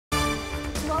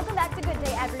welcome back to Good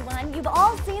Day, everyone. You've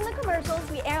all seen the commercials.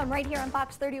 We air them right here on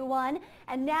Fox 31,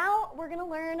 and now we're going to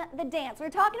learn the dance.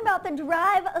 We're talking about the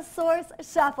Drive a Source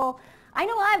Shuffle. I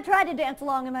know I've tried to dance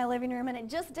along in my living room, and it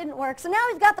just didn't work, so now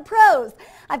we've got the pros.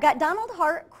 I've got Donald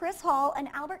Hart, Chris Hall, and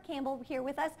Albert Campbell here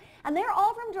with us, and they're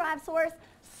all from Drive Source,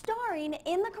 starring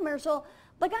in the commercial.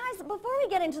 But guys, before we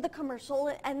get into the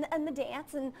commercial and the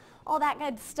dance and all that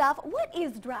good stuff, what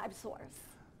is Drive Source?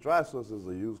 Drive Source is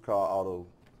a used car auto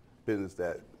business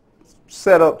that's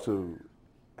set up to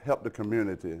help the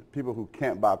community. People who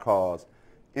can't buy cars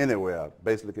anywhere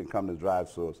basically can come to Drive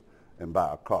Source and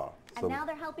buy a car. And now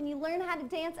they're helping you learn how to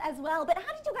dance as well. But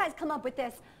how did you guys come up with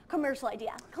this commercial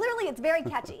idea? Clearly it's very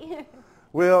catchy.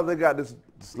 Well, they got this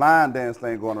line dance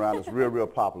thing going around that's real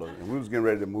popular. And we was getting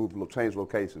ready to move, change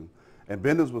location. And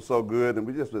business was so good, and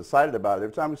we just were excited about it.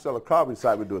 Every time we sell a car, we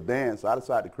decided we'd do a dance. So I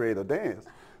decided to create a dance.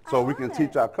 So we can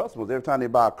teach our customers, every time they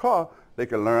buy a car, they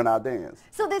can learn our dance.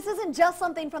 So this isn't just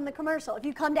something from the commercial. If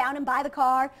you come down and buy the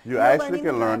car, you actually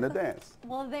can learn the dance.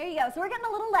 Well, there you go. So we're getting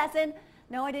a little lesson.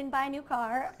 No, I didn't buy a new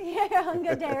car on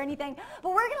Good Day or anything. But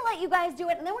we're going to let you guys do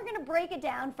it, and then we're going to break it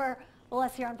down for, well,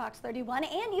 us here on Fox 31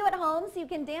 and you at home, so you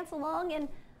can dance along and,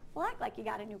 well, act like you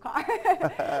got a new car.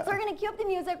 So we're going to cue up the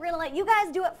music. We're going to let you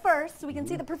guys do it first so we can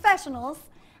see the professionals,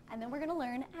 and then we're going to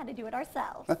learn how to do it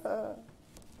ourselves.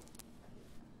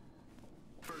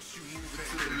 First you move it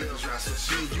to the left,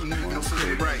 then you move it to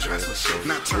the right.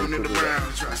 Now turn it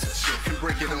around and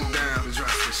break it on down.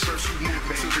 First you move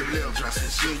it to the left,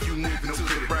 then you move it to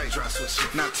the right.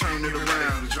 Now turn it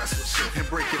around and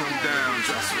break it on down.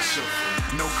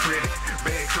 No credit,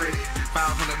 bad credit,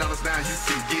 $500 down you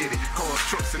can get it. Cars,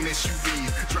 trucks, and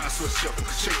SUVs, Drive Source Shuffle,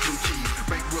 shake them keys.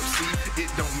 Bankruptcy,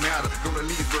 it don't matter. Go to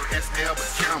Leesburg, ask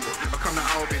Albert Campbell, or come to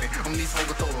Albany on these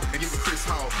overthrow and give it Chris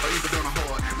Hall, or even Donald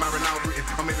Hart, Myron Albritton,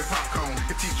 or maybe Popcorn.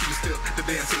 Can teach you to step, to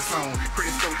dance to the song.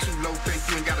 Credits go too low, think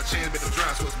you ain't got a chance, but the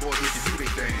Drive Source boys make you do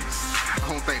their dance. I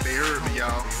don't think they heard me,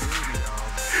 y'all.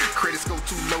 Credits go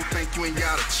too low, think you ain't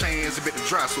got a chance, but the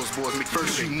Drive Source boys make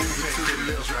first you move it to the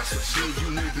left, then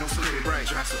you move it to the right.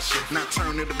 Now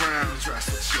turn it around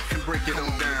and break it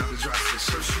on down.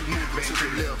 First you move it to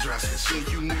the left, then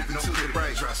you move it to the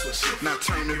right. Now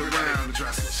turn it around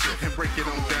and break it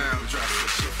on down.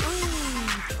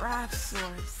 Ooh, Drive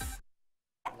Source.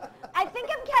 I think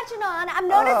I'm catching on. I'm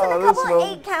noticing a couple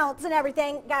of 8 counts and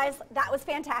everything. Guys, that was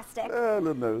fantastic. A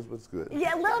little nervous, but it's good.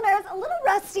 Yeah, a little nervous, a little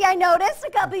rusty, I noticed,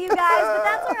 a couple of you guys, but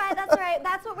that's all right, that's all right.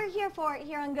 That's what we're here for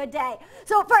here on Good Day.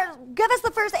 So first, give us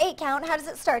the first 8 count. How does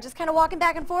it start? Just kind of walking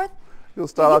back and forth? You'll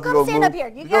start off, you stand up here.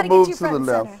 You got to get you front and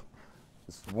center.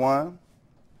 It's 1,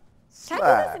 slide. Can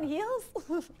I do this in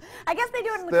heels? I guess they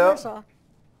do it in the commercial.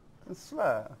 And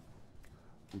slide.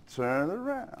 And turn it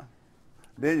around.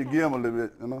 Then you give them a little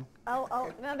bit, you know.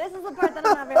 Oh, no, this is the part that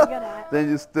I'm not very good at. Then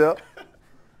you step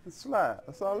and slide.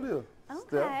 That's all it is. Okay.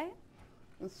 Step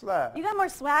and slide. You got more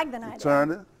swag than I do.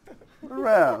 Turn it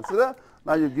around. See that?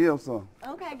 Now you give them some.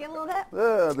 Okay, give a little bit.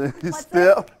 Yeah, then you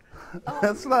step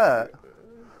and slide.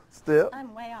 Step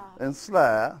I'm way off. and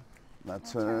slide. Now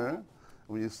turn.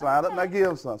 When you slide up, now give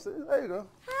them some. See, there you go.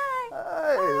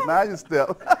 Hi. Hey, now you step.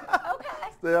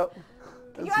 Okay. Step.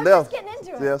 I'm It's just getting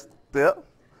into it. Just step.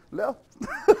 Left.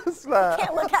 Slide.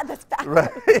 Can't look at this back.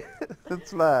 Right. Then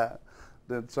slide.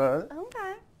 Then turn it.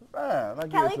 Okay. Right.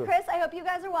 Kelly, Chris, I hope you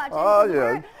guys are watching. Oh,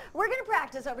 yeah. We're going to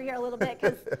practice over here a little bit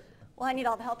because, well, I need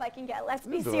all the help I can get. Let's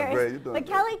be serious. Great. You're doing but great.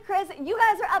 Kelly, Chris, you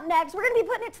guys are up next. We're going to be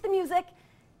putting it to the music.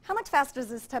 How much faster does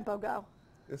this tempo go?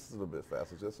 This is a little bit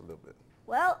faster, just a little bit.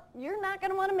 Well, you're not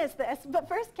going to want to miss this. But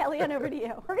first, Kelly, on over to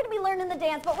you. We're going to be learning the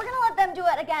dance, but we're going to let them do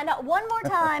it again one more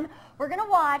time. We're going to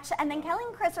watch, and then Kelly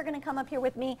and Chris are going to come up here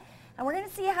with me, and we're going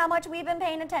to see how much we've been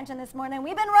paying attention this morning.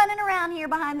 We've been running around here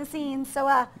behind the scenes, so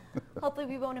hopefully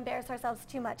we won't embarrass ourselves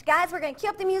too much. Guys, we're going to cue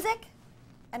up the music,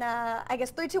 and I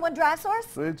guess 3, 2, 1, Drive Source.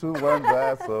 3, 2, 1,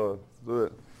 Drive Source. Do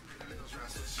it.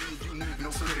 You move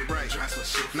it to the right.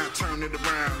 Now turn it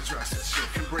around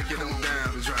and break it on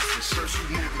down. First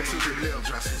you move it to the left,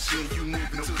 then you move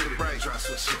it to the right.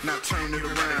 Now turn it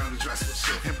around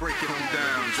and break it on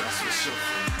down.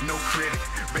 No credit,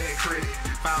 bad credit,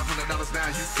 $500 down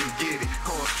you can get it.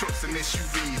 Cars, trucks, and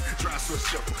SUVs, Drive Source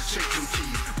Shuffle, shake them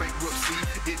keys. Bankruptcy,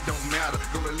 it don't matter.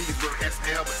 Go to Leesburg, ask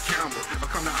Albert Campbell, or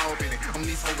come to Albany on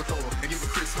these overthrow and give it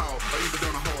Chris Hall, or even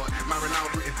Donald Hart, Myron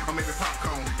Albritton, or maybe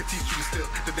Popcorn. Can teach you to step,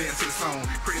 to dance to the song.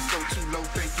 Credits go too low,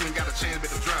 think you ain't got a chance, but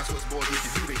the Drive Source boys make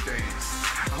you do their dance.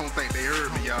 I don't think they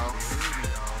heard me, y'all.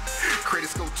 Credits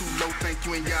Credits go too low, think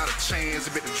you ain't got a chance.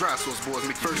 I bet the dry sauce boys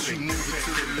make first you move it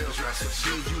to the left,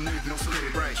 then you move it to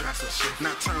the right.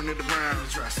 Now turn it around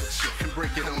and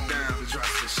break it on down.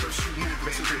 First you move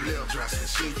it to the left,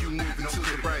 then you move it to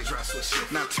the right.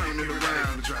 Now turn it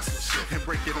around and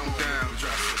break it on down.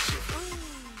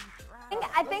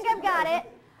 I think I've got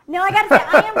it. No, I gotta say,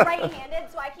 I am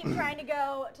right-handed, so I keep trying to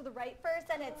go to the right first,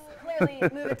 and it's clearly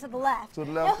move it to the left. To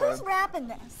the Now, left who's first. rapping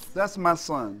this? That's my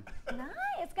son. Nice.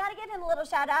 Gotta give him a little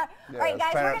shout out. Yeah, All right,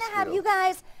 guys, we're parents gonna have still. you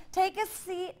guys take a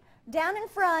seat down in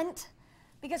front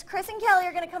because Chris and Kelly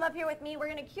are gonna come up here with me. We're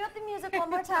gonna cue up the music one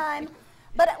more time,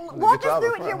 but walk us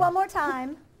through it here one more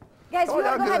time. Guys, Oh, you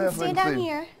y'all wanna go get ahead and that so stand you can down see.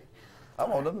 here I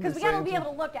want them to because be we gotta seen be too.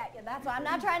 able to look at you. That's why I'm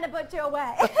not trying to put you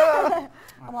away.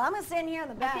 Well, I'm gonna stand here in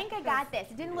the I back. think I got this.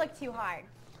 It didn't look too hard.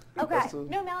 Okay. That's a-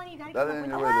 No, Melanie, you gotta That come up ain't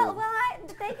with the the way to-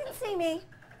 Well, they can see me.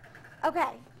 Okay.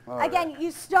 All right. Again,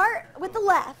 you start with the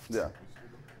left. Yeah.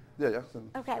 Yeah.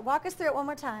 Okay, walk us through it one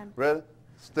more time. Ready?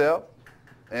 Step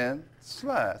and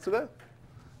slide. See that?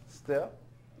 Step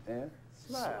and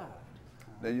slide.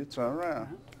 Then you turn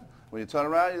around. When you turn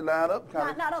around, you line up.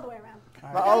 Not all the way around.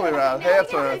 Not all the way around. Half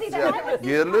turn. Yeah.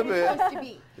 Get a little bit. supposed to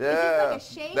be. Yeah. Is this like a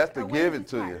shape That's to or what give is it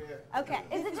this to part? you. Okay.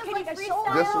 Is it just Can like you a freestyle?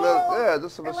 shoulder Just a little, roll? yeah,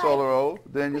 just a little Or shoulder like- roll.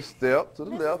 Then you step to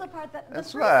the This left is the part that and the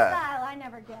slide. freestyle I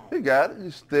never get. You got it.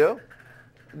 You step,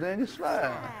 then you slide.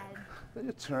 Slide. Then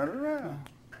you turn it around.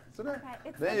 See that? Okay,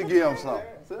 it's Then like you a give him turn. something.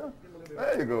 See that?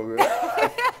 There you go, girl.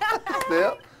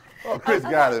 Step. Oh, Chris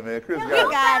got it, man. Chris Now, got how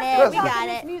it. got it. fast We do you got think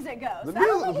it. this music goes? The I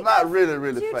don't music think is it not goes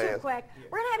really too fast. quick.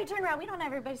 We're gonna have you turn around. We don't want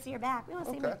everybody to see your back. We want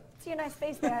to Okay. see your nice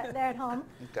face there at home.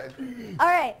 Okay. All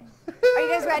right. Are you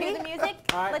guys Do ready? the music?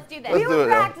 Let's do this. Let's We do were it, y'all.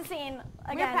 practicing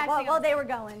again practicing while on- they were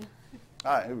going.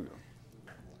 All right, here we go.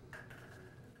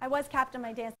 I was capped on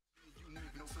my dance.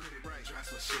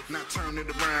 Now turn it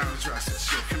around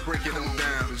and break it on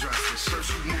down.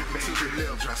 First you move it to the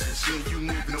left, then you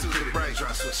move it to the right.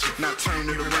 Now turn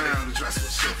it around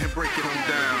and break it on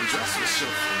down.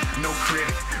 No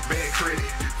credit, bad credit.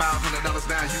 $500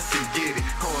 down, you can get it.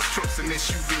 Cars, trucks, and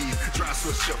SUVs. Dry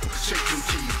switch shuffle, shake them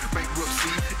keys. Bankruptcy,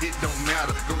 it don't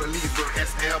matter. Go to Leesburg,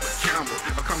 ask Albert Campbell.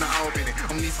 Or come to Albany,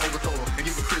 on these overthrow. And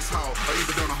give a Chris Hall, or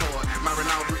even Donna Hard. Myron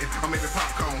Albritton, or maybe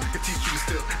Popcorn. Can teach you to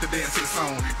step, to dance to the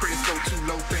song. Credits go too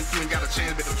low, think you ain't got a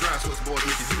chance. But the dry switch boys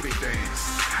make you do they dance.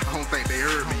 I don't think they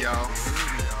heard me, y'all.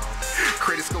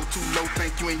 Credits go too low,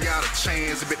 think you ain't got a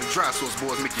chance. I bet the dry sauce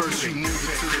boys make first you move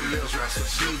it to the left,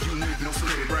 then you move it to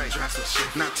the right.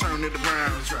 Now turn it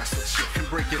around and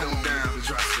break it on down.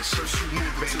 First you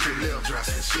move it to the left,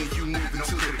 then you move it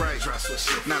to the right.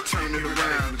 Now turn it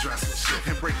around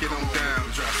and break it on down.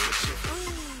 Dry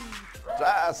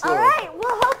sauce. All right.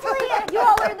 Well, hopefully you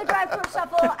all learned the drive source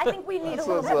shuffle. I think we need a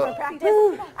little bit more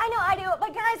practice. I know I do.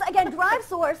 But guys, again, drive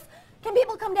source. Can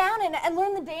people come down and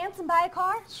learn the dance and buy a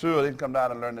car? Sure, they can come down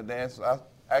and learn the dance.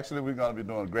 Actually, we're going to be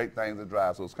doing great things at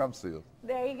Drive, so come see us.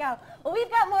 There you go. Well, we've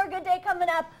got more Good Day coming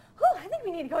up. Whew, I think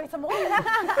we need to go get some more.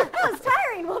 That was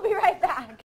tiring. We'll be right back.